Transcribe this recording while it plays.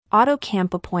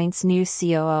AutoCamp Appoints New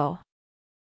COO.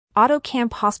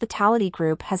 AutoCamp Hospitality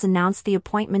Group has announced the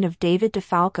appointment of David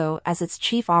DeFalco as its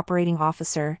Chief Operating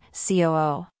Officer,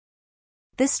 COO.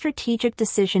 This strategic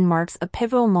decision marks a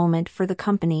pivotal moment for the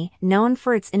company, known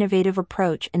for its innovative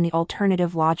approach in the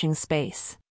alternative lodging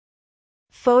space.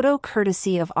 Photo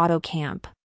courtesy of AutoCamp.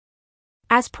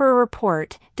 As per a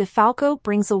report, DeFalco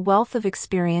brings a wealth of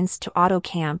experience to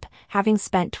AutoCamp, having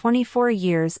spent 24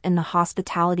 years in the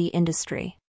hospitality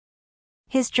industry.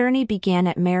 His journey began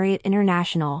at Marriott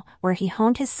International, where he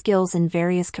honed his skills in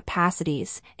various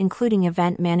capacities, including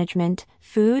event management,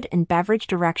 food and beverage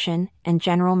direction, and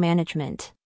general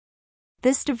management.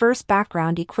 This diverse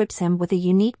background equips him with a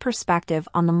unique perspective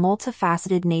on the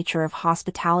multifaceted nature of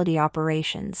hospitality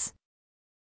operations.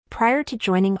 Prior to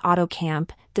joining AutoCamp,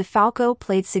 DeFalco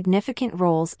played significant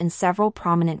roles in several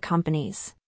prominent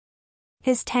companies.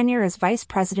 His tenure as Vice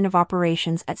President of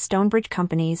Operations at Stonebridge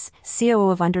Companies, COO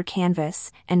of Under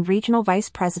Canvas, and Regional Vice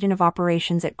President of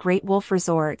Operations at Great Wolf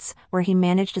Resorts, where he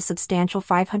managed a substantial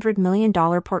 $500 million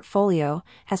portfolio,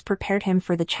 has prepared him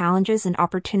for the challenges and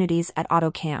opportunities at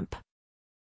AutoCamp.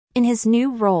 In his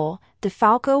new role,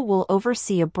 DeFalco will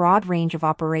oversee a broad range of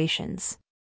operations.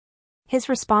 His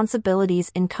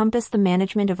responsibilities encompass the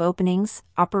management of openings,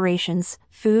 operations,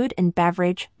 food and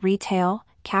beverage, retail,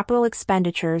 capital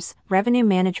expenditures, revenue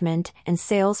management, and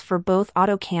sales for both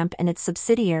AutoCamp and its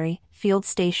subsidiary, Field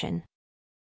Station.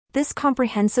 This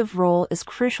comprehensive role is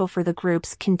crucial for the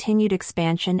group's continued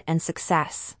expansion and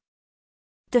success.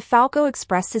 DeFalco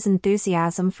expressed his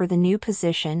enthusiasm for the new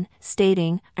position,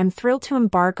 stating, "I'm thrilled to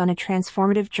embark on a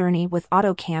transformative journey with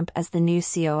AutoCamp as the new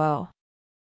COO."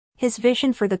 His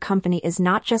vision for the company is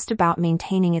not just about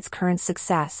maintaining its current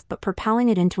success but propelling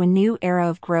it into a new era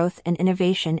of growth and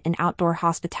innovation in outdoor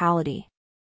hospitality.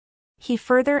 He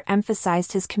further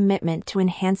emphasized his commitment to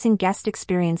enhancing guest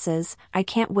experiences. "I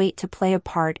can't wait to play a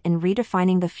part in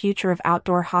redefining the future of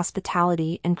outdoor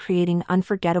hospitality and creating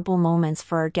unforgettable moments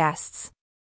for our guests."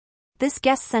 This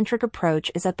guest-centric approach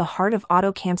is at the heart of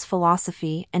AutoCamp's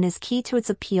philosophy and is key to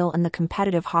its appeal in the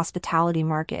competitive hospitality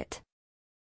market.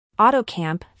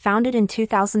 AutoCamp, founded in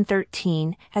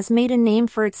 2013, has made a name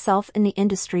for itself in the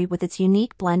industry with its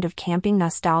unique blend of camping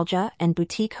nostalgia and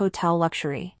boutique hotel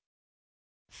luxury.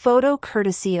 Photo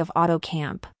courtesy of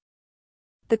AutoCamp.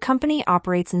 The company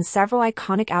operates in several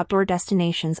iconic outdoor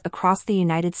destinations across the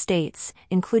United States,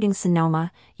 including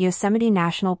Sonoma, Yosemite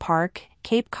National Park,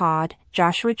 Cape Cod,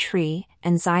 Joshua Tree,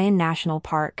 and Zion National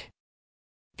Park.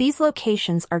 These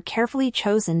locations are carefully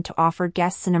chosen to offer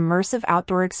guests an immersive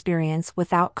outdoor experience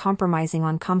without compromising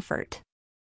on comfort.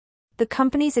 The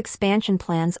company's expansion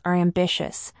plans are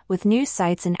ambitious, with new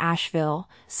sites in Asheville,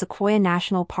 Sequoia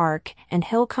National Park, and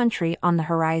Hill Country on the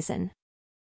horizon.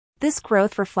 This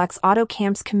growth reflects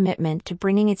AutoCamp's commitment to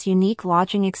bringing its unique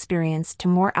lodging experience to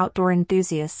more outdoor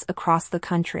enthusiasts across the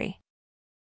country.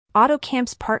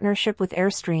 AutoCamp's partnership with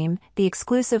Airstream, the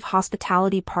exclusive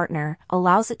hospitality partner,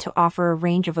 allows it to offer a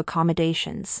range of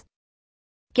accommodations.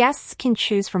 Guests can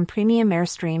choose from premium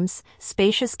Airstreams,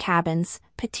 spacious cabins,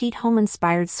 petite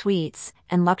home-inspired suites,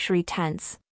 and luxury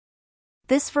tents.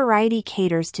 This variety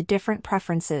caters to different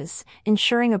preferences,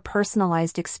 ensuring a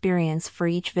personalized experience for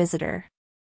each visitor.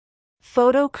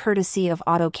 Photo courtesy of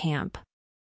AutoCamp.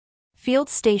 Field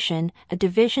Station, a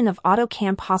division of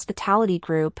AutoCamp Hospitality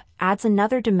Group, adds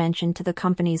another dimension to the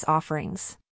company's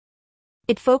offerings.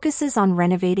 It focuses on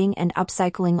renovating and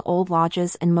upcycling old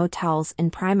lodges and motels in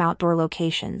prime outdoor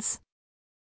locations.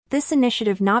 This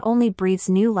initiative not only breathes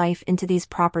new life into these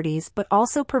properties but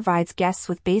also provides guests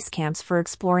with base camps for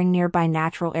exploring nearby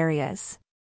natural areas.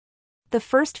 The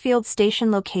first Field Station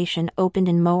location opened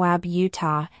in Moab,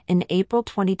 Utah, in April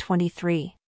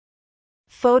 2023.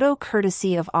 Photo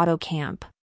courtesy of AutoCamp.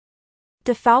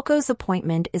 DeFalco's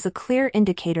appointment is a clear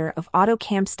indicator of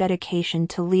AutoCamp's dedication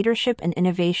to leadership and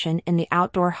innovation in the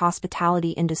outdoor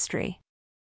hospitality industry.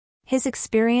 His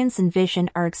experience and vision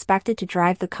are expected to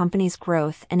drive the company's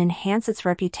growth and enhance its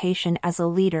reputation as a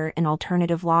leader in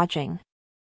alternative lodging.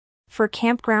 For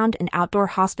campground and outdoor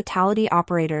hospitality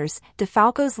operators,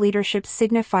 DeFalco's leadership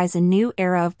signifies a new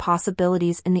era of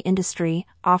possibilities in the industry,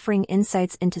 offering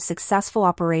insights into successful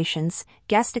operations,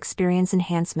 guest experience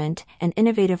enhancement, and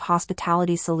innovative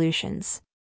hospitality solutions.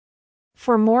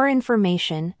 For more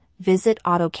information, visit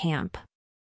AutoCamp.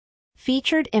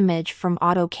 Featured image from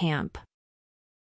AutoCamp.